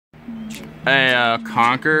Hey,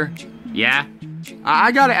 Conquer? Yeah?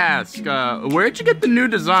 I gotta ask, where'd you get the new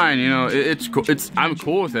design? You know, it's cool. I'm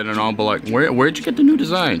cool with it and all, but like, where'd you get the new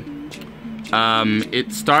design?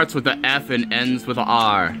 It starts with a F and ends with a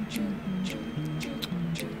R.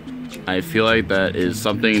 I feel like that is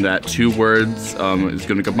something that two words is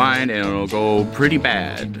gonna combine and it'll go pretty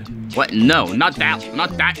bad. What? No, not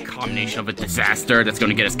that combination of a disaster that's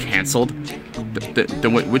gonna get us canceled.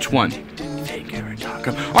 Which one?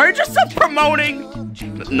 Are you just self-promoting?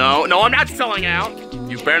 No, I'm not selling out.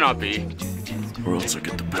 You better not be. Or else I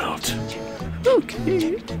get the belt.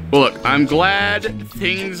 Okay. Well, look, I'm glad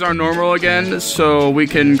things are normal again, so we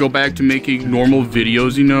can go back to making normal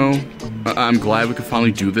videos, you know? I'm glad we could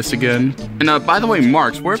finally do this again. And by the way,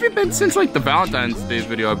 Marks, where have you been since, like, the Valentine's Day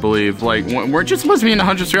video, I believe? Like, weren't you supposed to be in a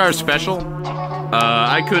 103-hour special?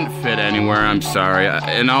 I couldn't fit anywhere, I'm sorry.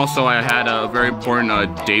 And also, I had a very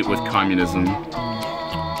important date with communism.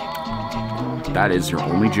 That is your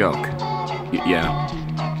only joke. Yeah.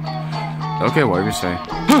 Okay, whatever you say.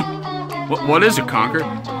 Huh. What is it, Conquer?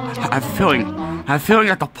 I'm feeling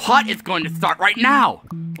that the plot is going to start right now.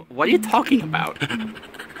 What are you talking about?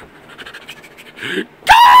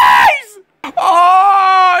 Guys!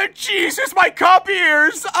 Oh, Jesus, my cup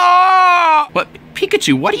ears! Oh! What,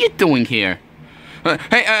 Pikachu, what are you doing here?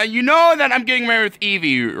 Hey, you know that I'm getting married with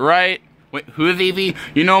Evie, right? Wait, who's Evie?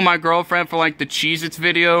 You know my girlfriend for, like, the Cheez-Its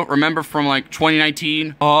video? Remember from, like,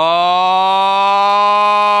 2019? Oh,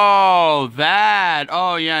 that.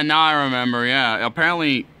 Oh, yeah, now I remember, yeah.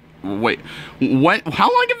 Apparently, wait, how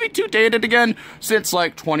long have you two dated again? Since,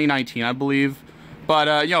 like, 2019, I believe.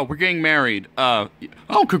 But, yo, we're getting married. Oh,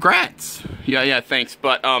 congrats. Yeah, thanks.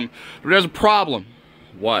 But, there's a problem.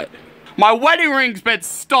 What? My wedding ring's been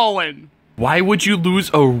stolen. Why would you lose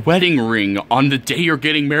a wedding ring on the day you're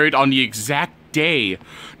getting married on the exact day?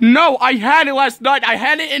 No, I had it last night. I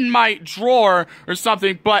had it in my drawer or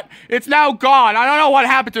something, but it's now gone. I don't know what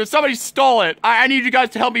happened to it. Somebody stole it. I need you guys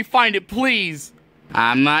to help me find it, please.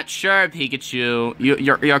 I'm not sure, Pikachu.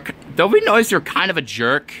 Don't we notice you're kind of a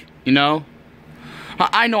jerk, you know?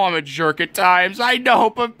 I know I'm a jerk at times. I know,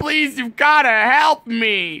 but please, you've gotta help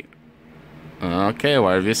me. Okay,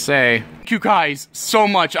 whatever you say. Thank you guys so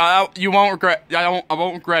much. You won't regret. I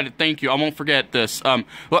won't regret it. Thank you. I won't forget this.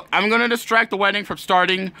 Look, I'm gonna distract the wedding from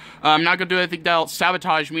starting. I'm not gonna do anything that'll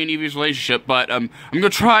sabotage me and Evie's relationship, but I'm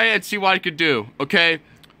gonna try and see what I could do. Okay.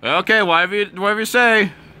 Okay. Whatever you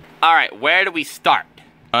say. All right. Where do we start?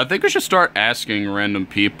 I think we should start asking random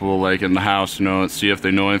people, like in the house, you know, and see if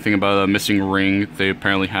they know anything about a missing ring they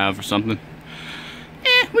apparently have or something.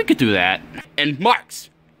 We could do that. And Marks,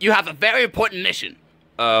 you have a very important mission.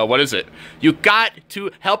 What is it? You got to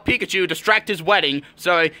help Pikachu distract his wedding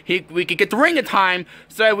so we could get the ring in time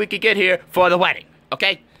so we could get here for the wedding,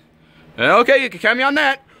 okay? Okay, you can count me on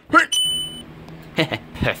that. Perfect.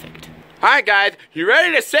 Alright guys, you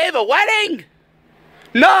ready to save a wedding?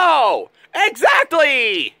 No!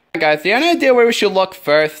 Exactly! Guys, do you have any idea where we should look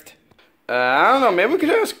first? I don't know, maybe we could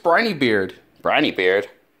ask Briny Beard. Briny Beard?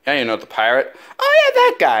 Yeah, you know, the pirate. Oh yeah,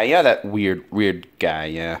 that guy. Yeah, that weird guy,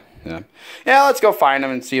 yeah. Yeah, let's go find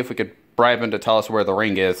him and see if we could bribe him to tell us where the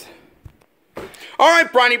ring is.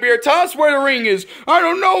 Alright, Briny Beard, tell us where the ring is. I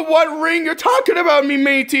don't know what ring you're talking about, me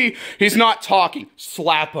matey. He's not talking.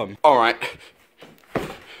 Slap him. Alright.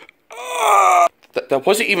 That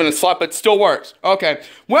wasn't even a slap, but it still works. Okay.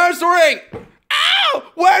 Where's the ring? Ow!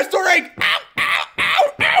 Where's the ring? Ow, ow,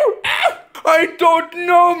 ow, ow, ow! I don't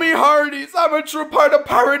know, me hearties. I'm a true part of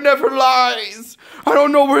pirate never lies. I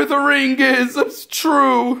don't know where the ring is. It's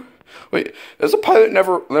true. Wait, is a pilot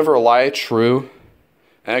never lie true?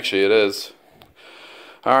 Actually, it is.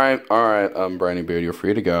 Alright, Briny Beard, you're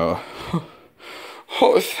free to go.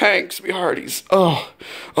 Oh, thanks, me hearties.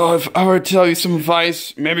 If I were to tell you some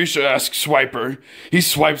advice, maybe you should ask Swiper. He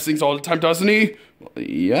swipes things all the time, doesn't he?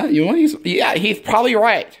 Yeah, he's probably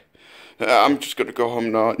right. I'm just gonna go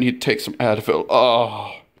home now. I need to take some Advil.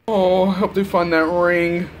 Oh, I hope they find that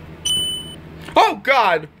ring. Oh,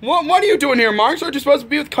 God! What are you doing here, Marks? Aren't you supposed to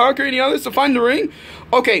be with Conquer and the others to find the ring?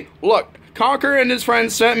 Okay, look. Conquer and his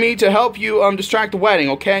friends sent me to help you distract the wedding,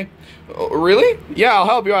 okay? Really? Yeah, I'll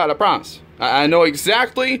help you out, I promise. I know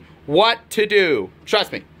exactly what to do.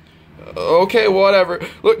 Trust me. Okay, whatever.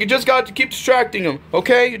 Look, you just got to keep distracting them,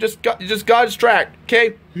 okay? You just got to distract,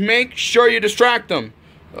 okay? Make sure you distract them.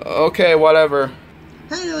 Okay, whatever.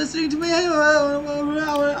 Hey, you're listening to me?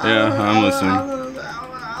 Yeah, I'm listening.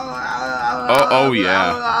 Oh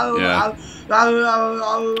yeah.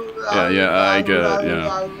 Yeah, I get it,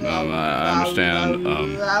 yeah. I understand,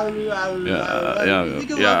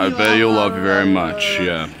 yeah, I bet you'll love you very much,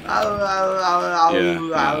 yeah.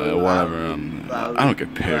 Yeah, whatever, I don't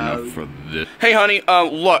get paid enough for this. Hey, honey,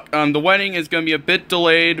 look, the wedding is gonna be a bit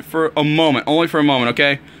delayed for a moment. Only for a moment,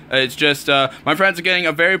 okay? It's just, my friends are getting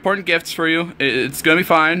a very important gifts for you. It's gonna be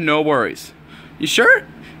fine, no worries. You sure?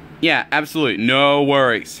 Yeah, absolutely, no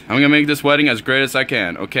worries. I'm gonna make this wedding as great as I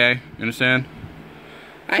can, okay? You understand?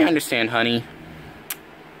 I understand, honey.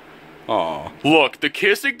 Aw. Look, the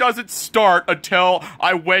kissing doesn't start until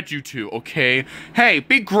I wed you two, okay? Hey,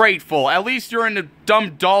 be grateful. At least you're in the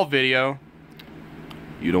dumb doll video.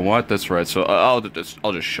 You know what? That's right. So I'll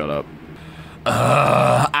just shut up.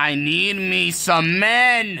 I need me some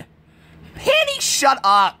men. Penny, shut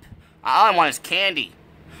up. All I want is candy.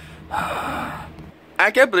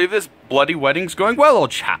 I can't believe this bloody wedding's going well,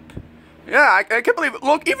 old chap. Yeah, I can't believe it.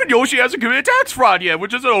 Look, even Yoshi hasn't committed tax fraud yet,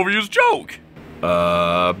 which is an overused joke.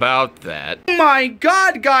 About that. Oh my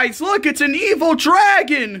god, guys, look, it's an evil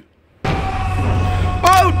dragon!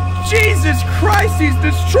 Oh, Jesus Christ, he's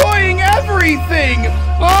destroying everything!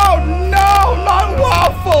 Oh, no, not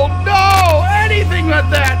Waffle, no, anything like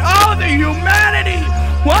that! Oh, the humanity!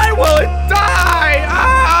 When will it die?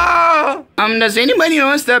 Ah! Does anybody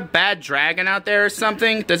notice that bad dragon out there or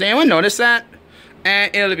something? Does anyone notice that?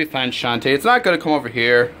 It'll be fine, Shantae. It's not gonna come over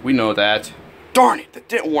here. We know that. Darn it, that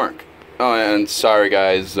didn't work. Oh, and sorry,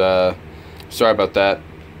 guys. Sorry about that.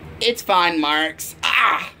 It's fine, Marks.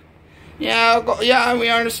 Ah! Yeah, we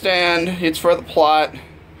understand. It's for the plot.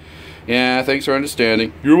 Yeah, thanks for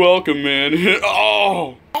understanding. You're welcome, man.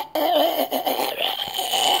 Oh!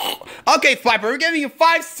 Okay, Flapper, we're giving you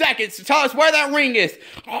 5 seconds to tell us where that ring is.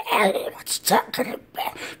 What's talking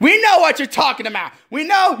about? We know what you're talking about. We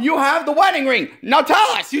know you have the wedding ring. Now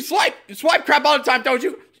tell us. You swipe crap all the time, don't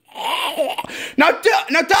you? Now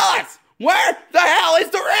tell us. Where the hell is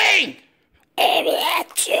the ring?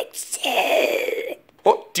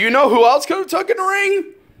 Well, do you know who else could have taken the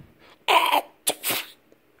ring?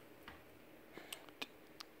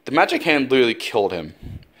 The magic hand literally killed him.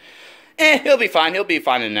 He'll be fine. He'll be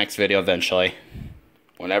fine in the next video eventually.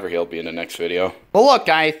 Whenever he'll be in the next video. But look,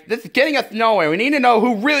 guys, this is getting us nowhere. We need to know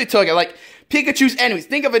who really took it. Like, Pikachu's enemies.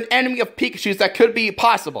 Think of an enemy of Pikachu's that could be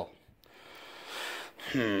possible.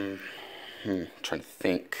 Trying to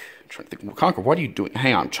think. Conquer, what are you doing?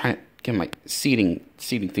 Hang on, I'm trying to get my seating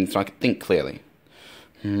thing so I can think clearly.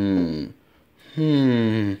 Strawberry,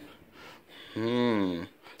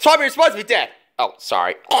 you're supposed to be dead. Oh,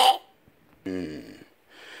 sorry.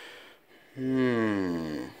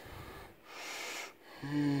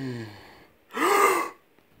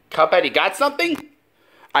 Cuphead, you got something?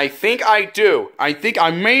 I think I do. I think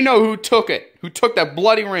I may know who took it. Who took that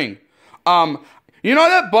bloody ring. You know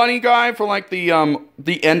that bunny guy from like the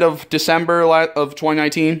end of December of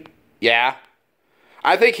 2019? Yeah.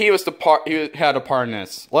 I think he was he had a part in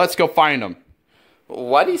this. Let's go find him.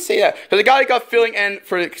 Why did he say that? Because the guy got feeling and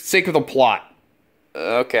for the sake of the plot.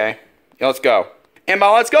 Okay. Yeah, let's go. And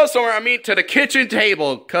by let's go somewhere, I mean to the kitchen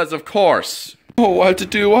table, because of course. Oh, what to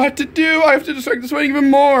do? I have to distract this wedding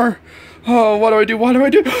even more. Oh, what do I do?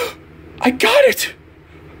 I got it!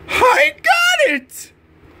 I got it!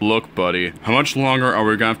 Look, buddy, how much longer are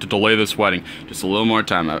we gonna have to delay this wedding? Just a little more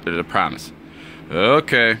time, I promise.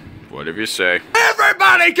 Okay, whatever you say.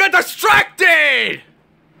 Everybody get distracted!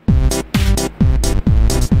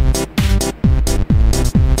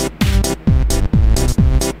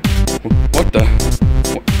 What the?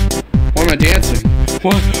 Why am I dancing?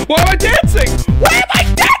 Why am I dancing? Why am I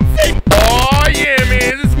dancing? Oh yeah,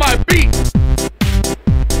 man, this is my beat.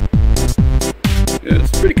 Yeah,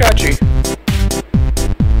 it's pretty catchy.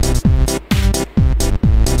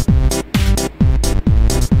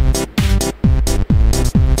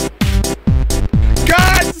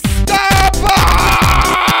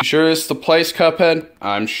 Sure it's the place, Cuphead?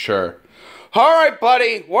 I'm sure. Alright,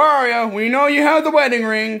 buddy, where are you? We know you have the wedding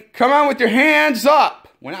ring. Come on with your hands up.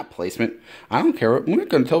 We're not placement. I don't care. We're not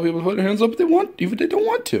going to tell people to put their hands up if they want, even if they don't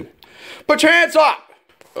want to. Put your hands up!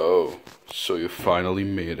 Oh, so you finally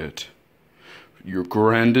made it. Your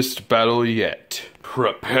grandest battle yet.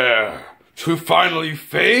 Prepare to finally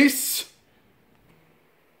face...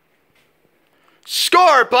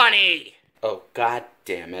 Score, Bunny! Oh, god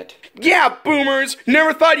damn it. Yeah, boomers!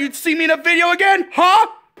 Never thought you'd see me in a video again, huh?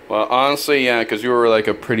 Well, honestly, yeah, because you were like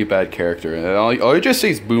a pretty bad character. And all you just say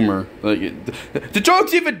is boomer. Like, the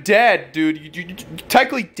joke's even dead, dude. You're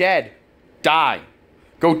technically dead. Die.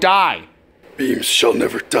 Go die. Beams shall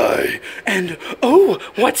never die. And, oh,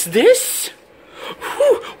 what's this?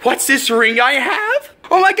 Whew, what's this ring I have?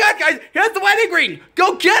 Oh my god, guys, here's the wedding ring.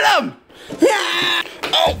 Go get him!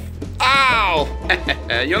 Oh, ow!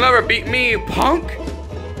 You'll never beat me, punk.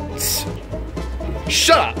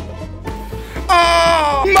 Shut up.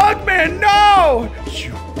 Oh, Mugman, no!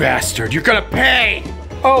 You bastard. You're gonna pay!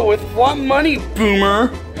 Oh, with what money, Boomer?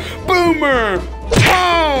 Boomer!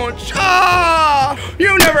 Punch! Ah!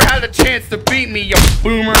 You never had a chance to beat me, you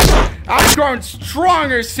Boomer. I've grown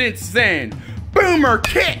stronger since then. Boomer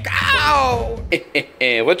kick! Ow! What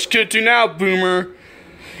you gonna do now, Boomer?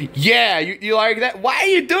 Yeah, you like that? Why are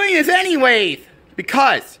you doing this anyways?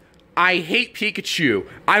 Because I hate Pikachu.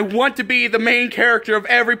 I want to be the main character of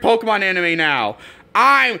every Pokemon anime now.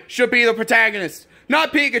 I should be the protagonist,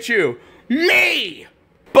 not Pikachu. Me!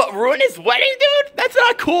 But ruin his wedding, dude? That's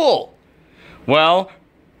not cool. Well,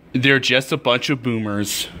 they're just a bunch of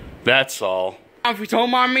boomers. That's all. If you don't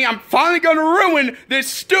mind me, I'm finally gonna ruin this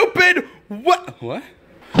stupid what?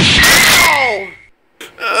 Ow!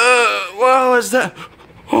 What was that?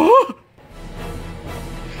 Huh?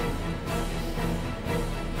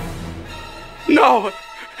 No!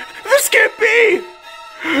 This can't be!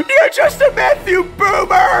 You're just a myth, you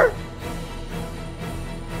boomer!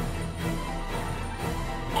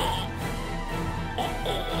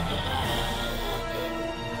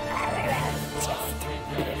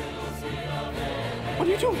 What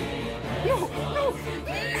are you doing? No!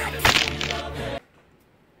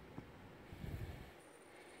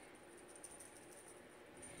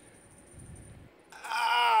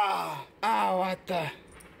 Oh, what the?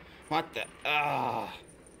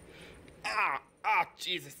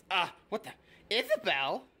 Jesus. What the?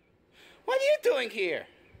 Isabel? What are you doing here?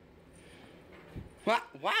 What?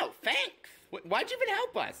 Wow, thanks. Why'd you even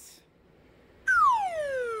help us?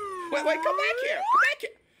 Wait, come back here. Come back here.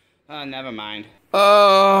 Oh, never mind.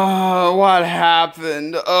 Oh, what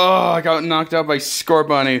happened? Oh, I got knocked out by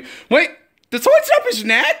Scorbunny. Wait, did someone snap his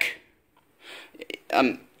neck?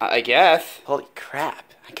 I guess. Holy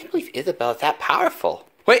crap. I can't believe Isabel is that powerful.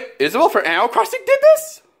 Wait, Isabel for Animal Crossing did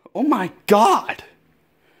this? Oh my god.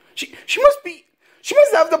 She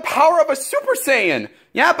must have the power of a Super Saiyan.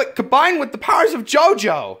 Yeah, but combined with the powers of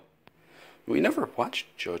JoJo. We never watched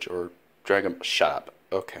JoJo or Dragon. Shut up.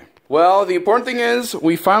 Okay. Well, the important thing is,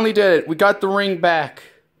 we finally did it. We got the ring back.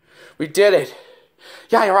 We did it.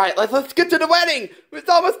 Yeah, you're right. Let's get to the wedding.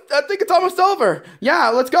 I think it's almost over. Yeah,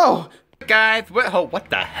 let's go. Guys, what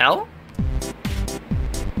the hell?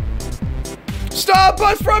 Stop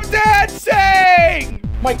us from dancing!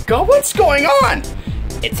 My god, what's going on?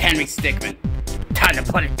 It's Henry Stickmin. Time to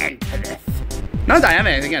put an end to this. Not that I have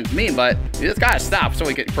anything against me, but you just gotta stop so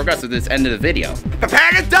we can progress to this end of the video.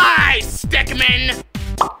 Prepare to die, Stickmin!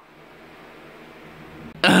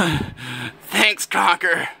 Thanks,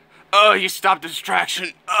 Conker. Oh, you stopped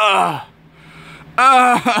distraction.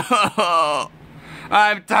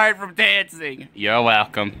 I'm tired from dancing. You're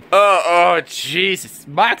welcome. Oh, Jesus.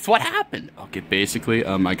 Max, what happened? Okay, basically,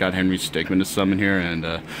 I got Henry Stickmin to summon here, and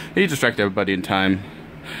he distracted everybody in time.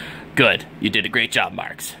 Good. You did a great job,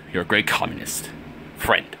 Marks. You're a great communist.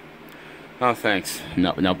 Friend. Oh, thanks.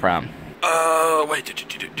 No problem. Wait,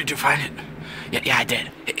 did you find it? Yeah, I did.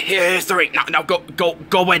 Here's the ring. Now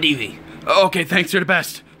go wed Evie. Okay, thanks, you're the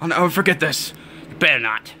best. I'll never forget this. You better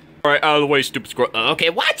not. Alright, out of the way, stupid squirrel. Okay,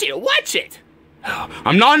 watch it!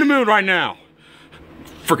 I'm not in the mood right now.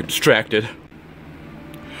 Freaking distracted.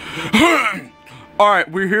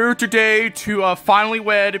 Alright, we're here today to finally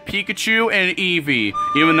wed Pikachu and Eevee.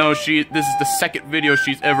 Even though this is the second video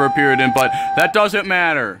she's ever appeared in, but that doesn't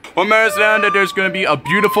matter. What matters now that there's gonna be a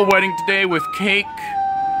beautiful wedding today with cake,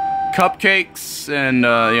 cupcakes, and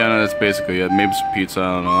yeah, no, that's basically it. Maybe some pizza,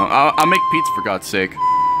 I don't know. I'll make pizza for God's sake.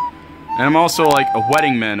 And I'm also like a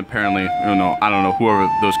wedding man, apparently. I don't know whoever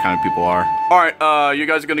those kind of people are. Alright, you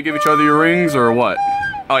guys are gonna give each other your rings or what?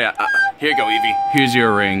 Oh yeah, here you go, Eevee. Here's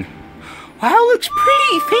your ring. Wow, looks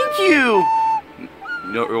pretty, thank you!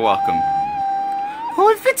 No, you're welcome. Oh,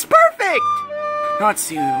 it fits perfect! Now, let's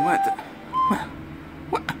see, what?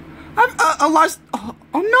 I lost, oh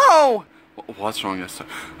no! What's wrong this time?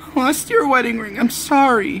 I lost your wedding ring, I'm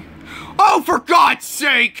sorry. Oh, for God's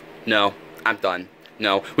sake! No, I'm done.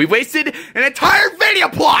 No, we wasted an entire video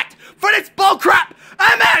plot for this bullcrap!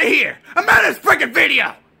 I'm out of here! I'm out of this freaking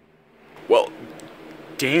video! Well,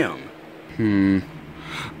 damn.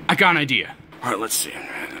 I got an idea. Alright, let's see.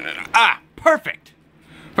 Perfect!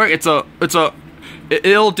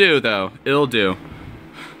 It'll do, though. It'll do.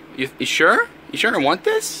 You sure? You sure I want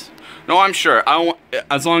this? No, I'm sure.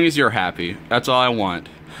 As long as you're happy. That's all I want.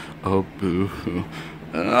 Oh, boo-hoo.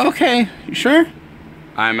 Okay, you sure?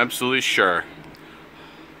 I'm absolutely sure.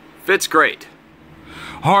 Fits great.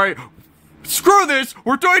 Alright, screw this!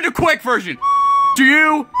 We're doing the quick version! Do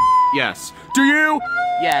you? Yes. Do you?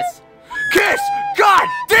 Yes. Kiss! God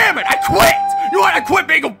damn it! I quit! You know what? I quit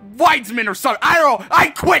being a Weizman or something. I don't know. I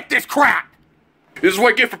quit this crap! This is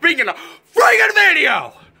what I get for being in a friggin'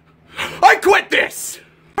 video! I quit this!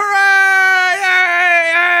 Hooray!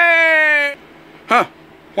 Yay! Yay! Huh.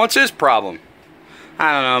 What's his problem?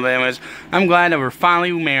 I don't know, but anyways, I'm glad that we're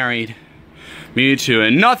finally married. Me too,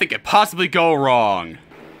 and nothing could possibly go wrong.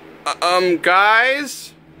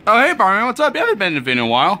 Guys? Oh, hey, Barman, what's up? You haven't been in a video in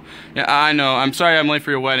a while. Yeah, I know. I'm sorry I'm late for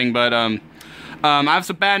your wedding, but, I have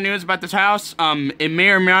some bad news about this house. It may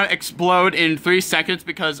or may not explode in 3 seconds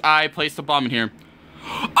because I placed a bomb in here.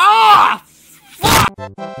 Ah! Fuck!